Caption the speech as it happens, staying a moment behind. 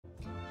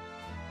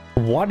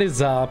What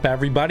is up,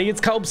 everybody?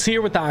 It's Cobes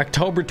here with the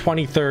October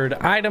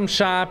 23rd item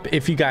shop.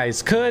 If you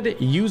guys could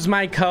use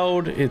my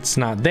code, it's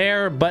not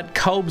there, but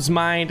Cobes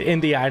Mind in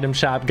the item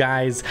shop,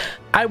 guys,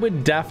 I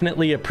would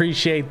definitely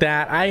appreciate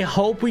that. I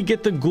hope we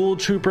get the Ghoul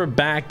Trooper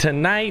back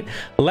tonight.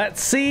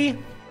 Let's see.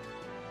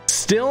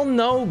 Still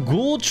no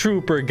Ghoul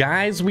Trooper,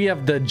 guys. We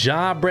have the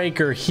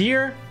Jawbreaker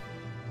here.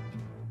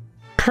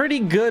 Pretty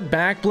good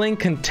back bling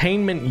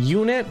containment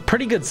unit.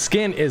 Pretty good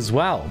skin as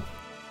well.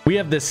 We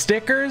have the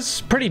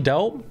stickers. Pretty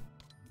dope.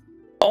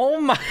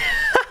 Oh my.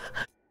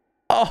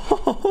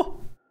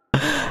 Oh.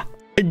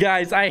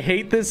 Guys, I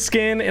hate this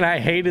skin and I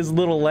hate his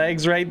little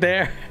legs right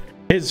there.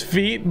 His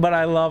feet, but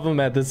I love him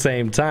at the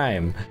same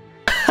time.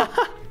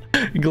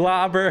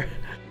 Globber.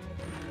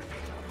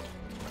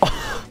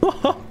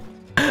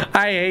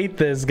 I hate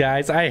this,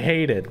 guys. I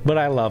hate it, but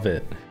I love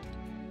it.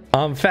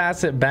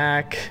 Facet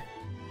back.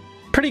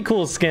 Pretty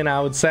cool skin,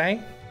 I would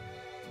say.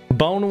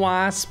 Bone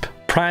Wasp.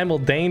 Primal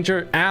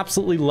Danger.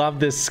 Absolutely love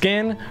this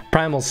skin.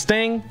 Primal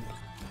Sting.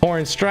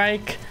 Horn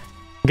Strike.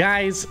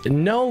 Guys,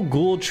 no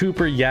Ghoul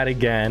Trooper yet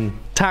again.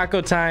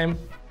 Taco time.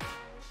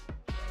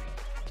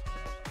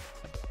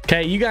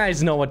 Okay, you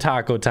guys know what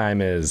taco time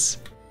is.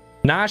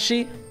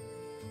 Nashi.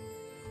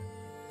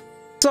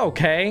 It's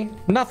okay.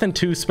 Nothing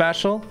too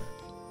special.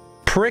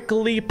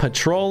 Prickly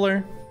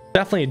Patroller.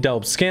 Definitely a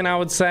dope skin, I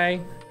would say.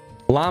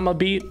 Llama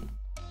Beat.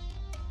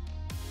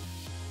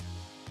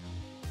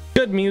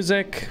 Good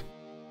music.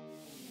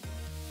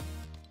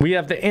 We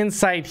have the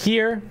Insight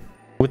here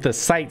with the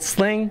Sight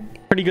Sling.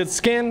 Pretty good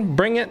skin.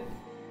 Bring it.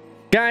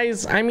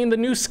 Guys, I mean, the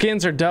new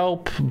skins are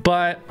dope,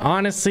 but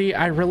honestly,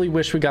 I really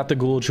wish we got the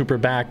Ghoul Trooper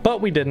back,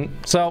 but we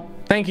didn't. So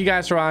thank you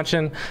guys for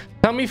watching.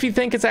 Tell me if you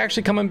think it's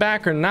actually coming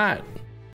back or not.